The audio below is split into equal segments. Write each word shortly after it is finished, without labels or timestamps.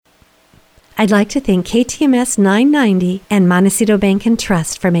I'd like to thank KTMS 990 and Montecito Bank and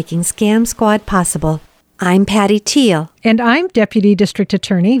Trust for making Scam Squad possible. I'm Patty Teal. And I'm Deputy District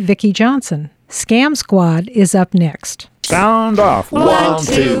Attorney Vicki Johnson. Scam Squad is up next. Sound off. 1,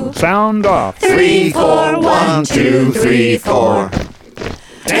 2. Sound off. 3, 4. 1, 2, 3, 4.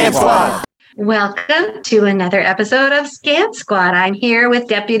 Scam Squad. Welcome to another episode of Scam Squad. I'm here with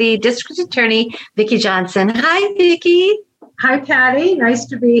Deputy District Attorney Vicki Johnson. Hi, Vicki. Hi, Patty. Nice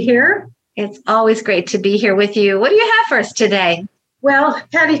to be here. It's always great to be here with you. What do you have for us today? Well,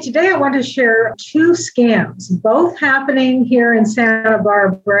 Patty, today I want to share 2 scams, both happening here in Santa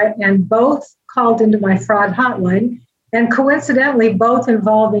Barbara and both called into my fraud hotline, and coincidentally, both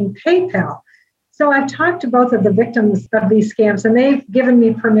involving PayPal. So I've talked to both of the victims of these scams, and they've given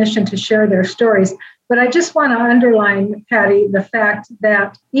me permission to share their stories. But I just want to underline, Patty, the fact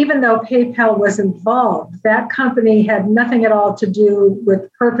that even though PayPal was involved, that company had nothing at all to do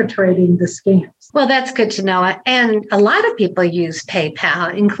with perpetrating the scams. Well, that's good to know. And a lot of people use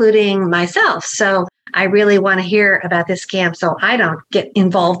PayPal, including myself. So I really want to hear about this scam so I don't get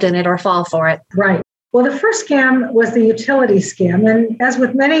involved in it or fall for it. Right. Well, the first scam was the utility scam. And as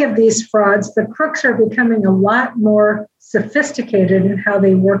with many of these frauds, the crooks are becoming a lot more sophisticated in how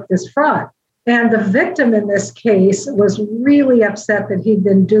they work this fraud. And the victim in this case was really upset that he'd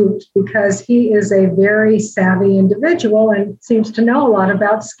been duped because he is a very savvy individual and seems to know a lot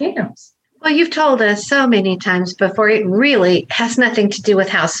about scams. Well, you've told us so many times before, it really has nothing to do with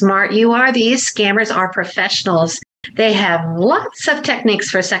how smart you are. These scammers are professionals. They have lots of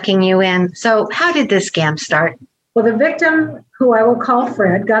techniques for sucking you in. So how did this scam start? Well, the victim, who I will call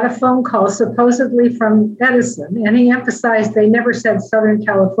Fred, got a phone call supposedly from Edison, and he emphasized they never said Southern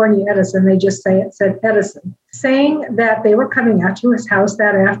California Edison, they just said Edison, saying that they were coming out to his house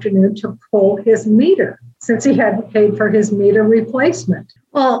that afternoon to pull his meter, since he hadn't paid for his meter replacement.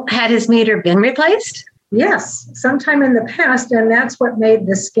 Well, had his meter been replaced? Yes, sometime in the past, and that's what made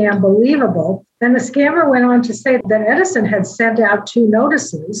this scam believable. And the scammer went on to say that Edison had sent out 2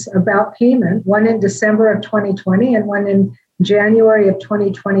 notices about payment, one in December of 2020 and one in January of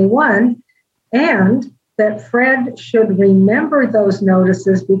 2021, and that Fred should remember those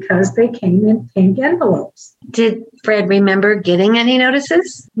notices because they came in pink envelopes. Did Fred remember getting any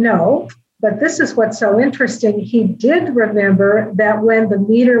notices? No. But this is what's so interesting. He did remember that when the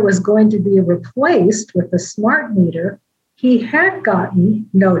meter was going to be replaced with the smart meter, he had gotten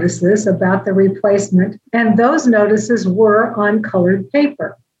notices about the replacement, and those notices were on colored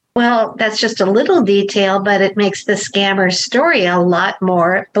paper. Well, that's just a little detail, but it makes the scammer's story a lot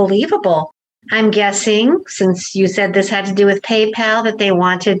more believable. I'm guessing, since you said this had to do with PayPal, that they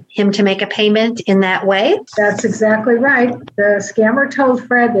wanted him to make a payment in that way? That's exactly right. The scammer told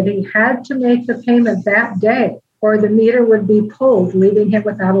Fred that he had to make the payment that day, or the meter would be pulled, leaving him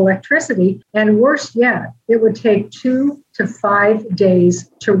without electricity. And worse yet, it would take 2 to 5 days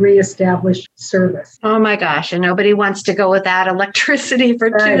to reestablish service. Oh my gosh, and nobody wants to go without electricity for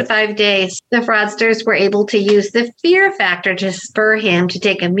 2 to 5 days. The fraudsters were able to use the fear factor to spur him to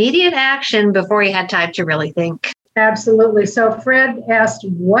take immediate action before he had time to really think. Absolutely. So Fred asked,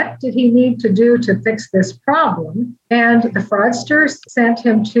 what did he need to do to fix this problem? And the fraudsters sent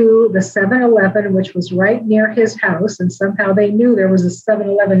him to the 7-Eleven, which was right near his house. And somehow they knew there was a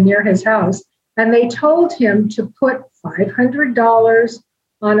 7-Eleven near his house. And they told him to put $500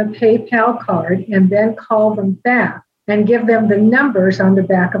 on a PayPal card and then call them back and give them the numbers on the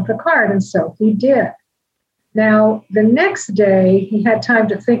back of the card. And so he did. Now, the next day, he had time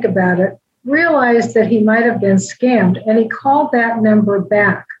to think about it, realized that he might have been scammed, and he called that number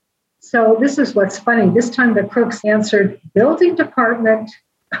back. So this is what's funny. This time the crooks answered, building department.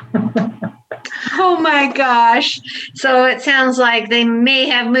 Oh my gosh. So it sounds like they may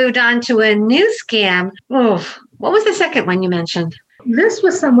have moved on to a new scam. Oof. What was the second one you mentioned? This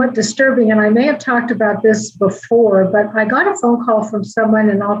was somewhat disturbing, and I may have talked about this before, but I got a phone call from someone,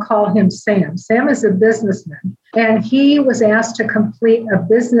 and I'll call him Sam. Sam is a businessman, and he was asked to complete a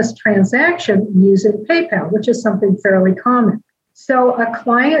business transaction using PayPal, which is something fairly common. So a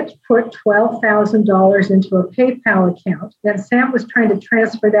client put $12,000 into a PayPal account, and Sam was trying to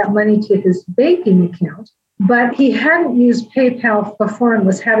transfer that money to his banking account, but he hadn't used PayPal before and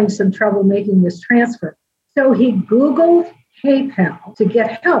was having some trouble making this transfer. So he Googled PayPal to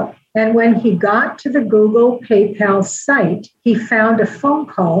get help. And when he got to the Google PayPal site, he found a phone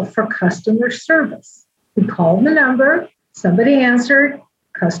call for customer service. He called the number, somebody answered,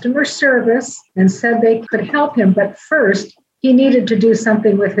 customer service, and said they could help him. But first, he needed to do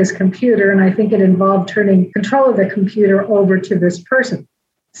something with his computer, and I think it involved turning control of the computer over to this person.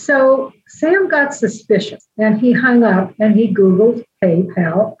 So Sam got suspicious, and he hung up and he Googled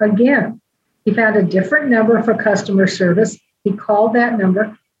PayPal again. He found a different number for customer service. He called that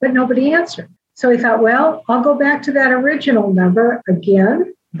number, but nobody answered. So he thought, well, I'll go back to that original number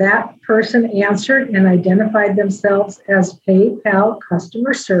again. That person answered and identified themselves as PayPal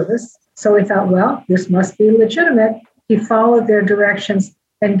customer service. So he thought, well, this must be legitimate. He followed their directions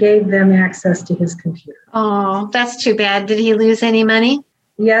and gave them access to his computer. Oh, that's too bad. Did he lose any money?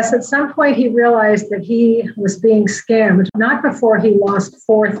 Yes, at some point he realized that he was being scammed, not before he lost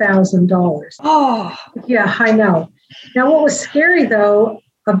 $4,000. Oh, yeah, I know. Now, what was scary, though,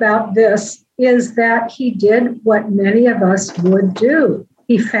 about this is that he did what many of us would do.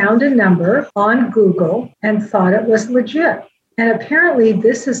 He found a number on Google and thought it was legit. And apparently,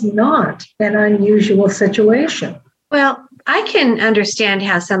 this is not an unusual situation. Well, I can understand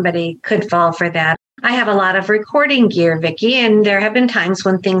how somebody could fall for that. I have a lot of recording gear, Vicki, and there have been times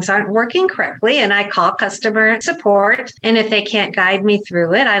when things aren't working correctly, and I call customer support, and if they can't guide me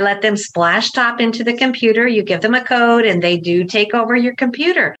through it, I let them splash top into the computer. You give them a code, and they do take over your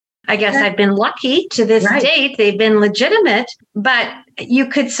computer. I guess I've been lucky to this date. They've been legitimate, but you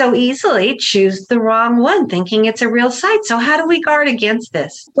could so easily choose the wrong one, thinking it's a real site. So how do we guard against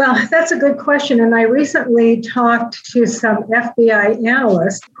this? Well, that's a good question. And I recently talked to some FBI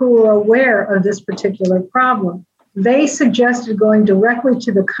analysts who were aware of this particular problem. They suggested going directly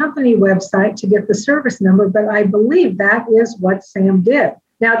to the company website to get the service number, but I believe that is what Sam did.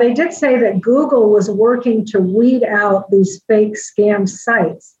 Now, they did say that Google was working to weed out these fake scam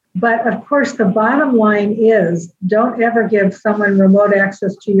sites. But of course, the bottom line is don't ever give someone remote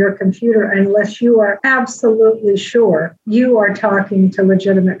access to your computer unless you are absolutely sure you are talking to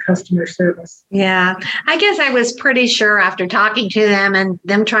legitimate customer service. Yeah, I guess I was pretty sure after talking to them and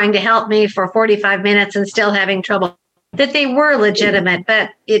them trying to help me for 45 minutes and still having trouble that they were legitimate. But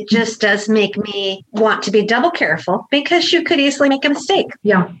it just does make me want to be double careful because you could easily make a mistake.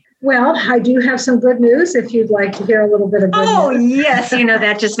 Yeah. Well, I do have some good news if you'd like to hear a little bit of good news. Oh, yes.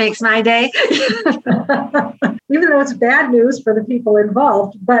 That just makes my day. Even though it's bad news for the people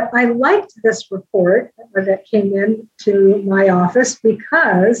involved. But I liked this report that came in to my office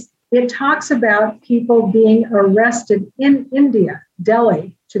because it talks about people being arrested in India,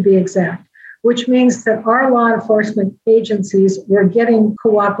 Delhi to be exact, which means that our law enforcement agencies were getting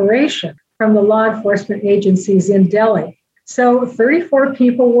cooperation from the law enforcement agencies in Delhi. So 34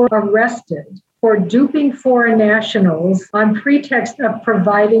 people were arrested for duping foreign nationals on pretext of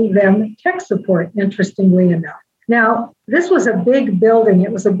providing them tech support, interestingly enough. Now, this was a big building.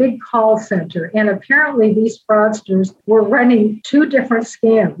 It was a big call center. And apparently these fraudsters were running two different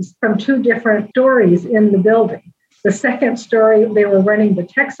scams from two different stories in the building. The second story, they were running the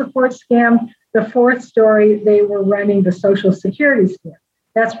tech support scam. The fourth story, they were running the Social Security scam.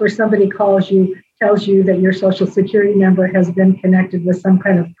 That's where somebody tells you that your Social Security number has been connected with some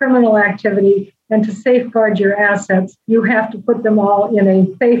kind of criminal activity. And to safeguard your assets, you have to put them all in a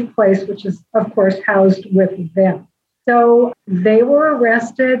safe place, which is, of course, housed with them. So they were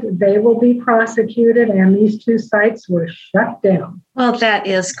arrested, they will be prosecuted, and these two sites were shut down. Well, that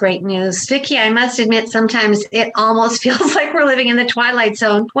is great news. Vicki, I must admit, sometimes it almost feels like we're living in the Twilight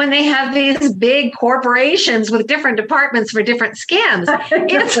Zone when they have these big corporations with different departments for different scams.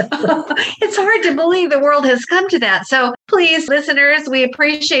 It's hard to believe the world has come to that. So please, listeners, we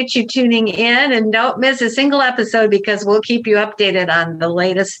appreciate you tuning in and don't miss a single episode because we'll keep you updated on the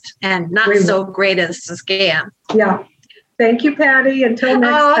latest and not so greatest scam. Yeah. Thank you, Patty. Until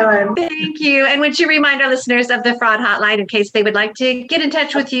next time. Thank you. And would you remind our listeners of the fraud hotline in case they would like to get in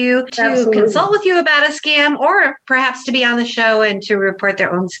touch with you to consult with you about a scam or perhaps to be on the show and to report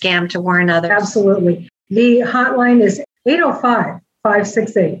their own scam to warn others? Absolutely. The hotline is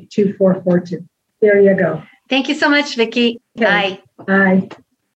 805-568-2442. There you go. Thank you so much, Vicki. Okay. Bye. Bye.